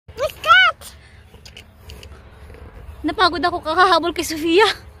Napagod ako kakahabol kay Sophia.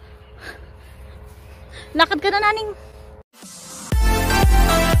 Lakad ka na, naning.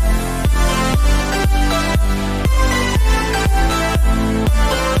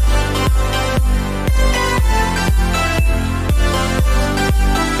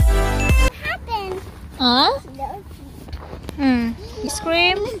 Huh? Ice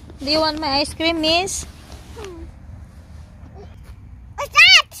cream? Do you want my ice cream, miss? What's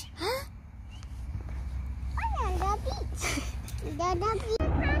that? Huh? Oh, the beach. The beach.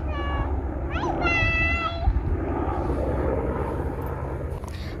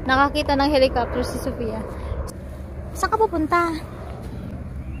 Nakakita ng helicopter si Sophia. Saan ka pupunta?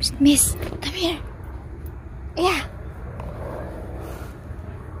 Psst, miss, come here. Yeah.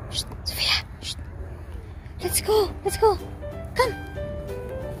 Psst, Sophia. Psst. Let's go. Let's go. Come.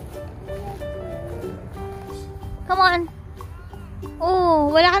 Come on.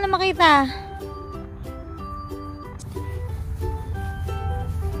 Oh, wala ka na makita.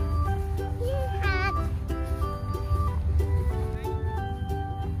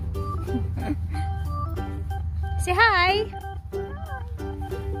 Say hi.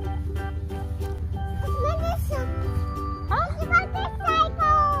 Huh?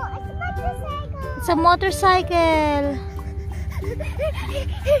 It's a motorcycle.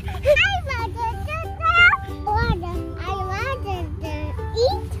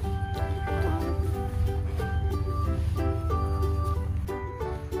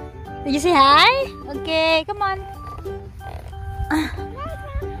 Did you say hi? Okay, come on.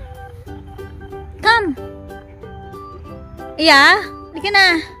 Come. Yeah, halika na.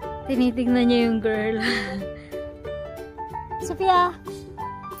 Tinitignan niya yung girl. Sophia.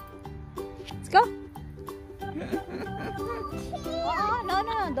 Let's go. Oh, no,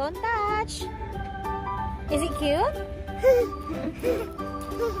 don't touch. Is it cute?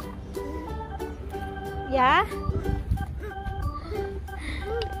 Yeah?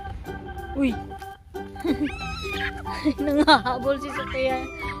 Uy. Nangahabol si Sophia.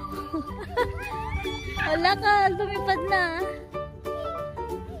 Wala ka, lumipad na.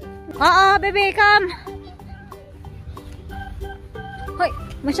 Baby, come. Hoy,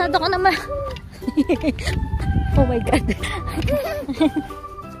 masyado ka naman. Oh my God.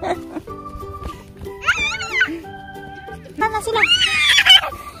 Mana sila?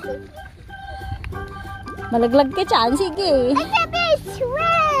 Malaglag ka dyan, sige.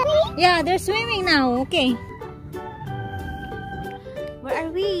 Yeah, they're swimming now. Okay. Where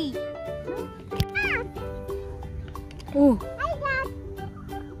are we? Oh.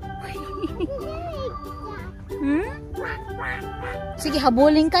 Sige,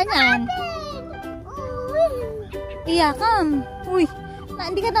 habulin ka niyan. Iya, come. Uy,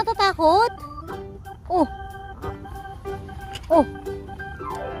 hindi ka natatakot? Oh. Oh.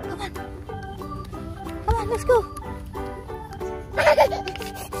 Come on. Come on, let's go.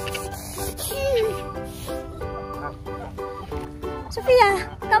 Sophia,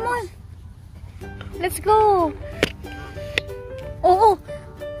 come on. Let's go. Oh.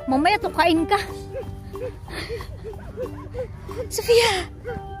 Mamaya tukain ka. Sophia.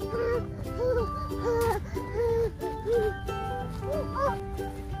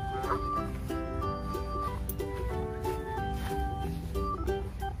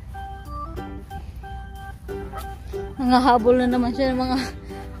 Nangahabol na naman siya ng mga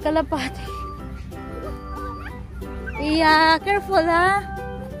kalapati. Yeah, careful ha.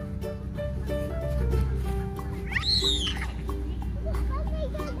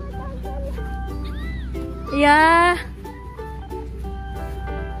 Yeah.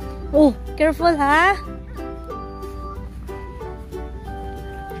 Oh, careful ha.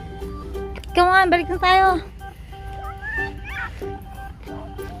 Come on, balik na tayo.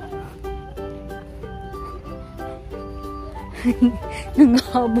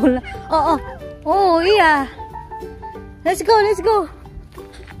 Nangahabol na. Oh, yeah. Let's go.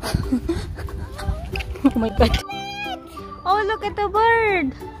 Oh my God. Oh, look at the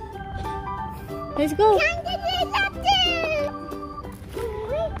bird. Let's go.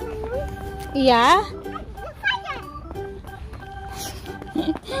 Yeah.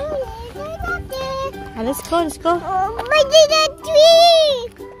 Let's go. Oh, but it's in the tree.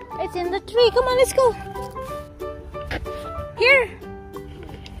 It's in the tree. Come on, let's go. Here.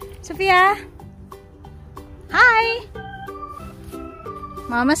 Sophia. Hi.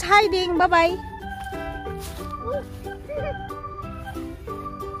 Mama's hiding. Bye-bye.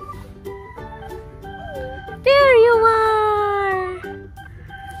 There you are.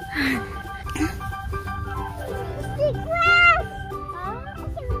 It's a grass.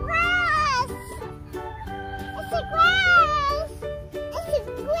 It's a grass. It's a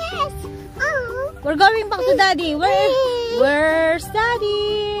grass. Oh. We're going back to Daddy. Where's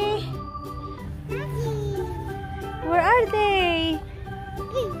Daddy? Where are they?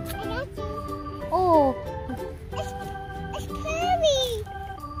 Oh. It's scary.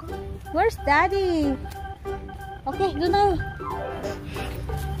 Where's Daddy? Okay, go now.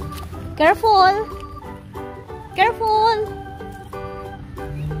 Careful. Careful.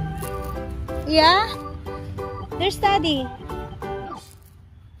 Yeah? There's Daddy.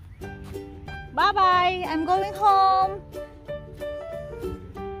 Bye-bye. I'm going home.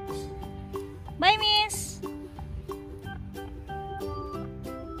 Bye, Miss.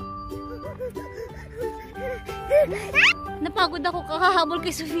 Napagod ako kakahabol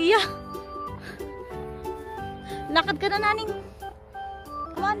kay Sophia. Lakad ka na, naning.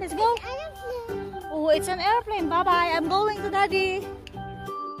 Come on, let's go. Oh, it's an airplane. Bye-bye. I'm going to Daddy.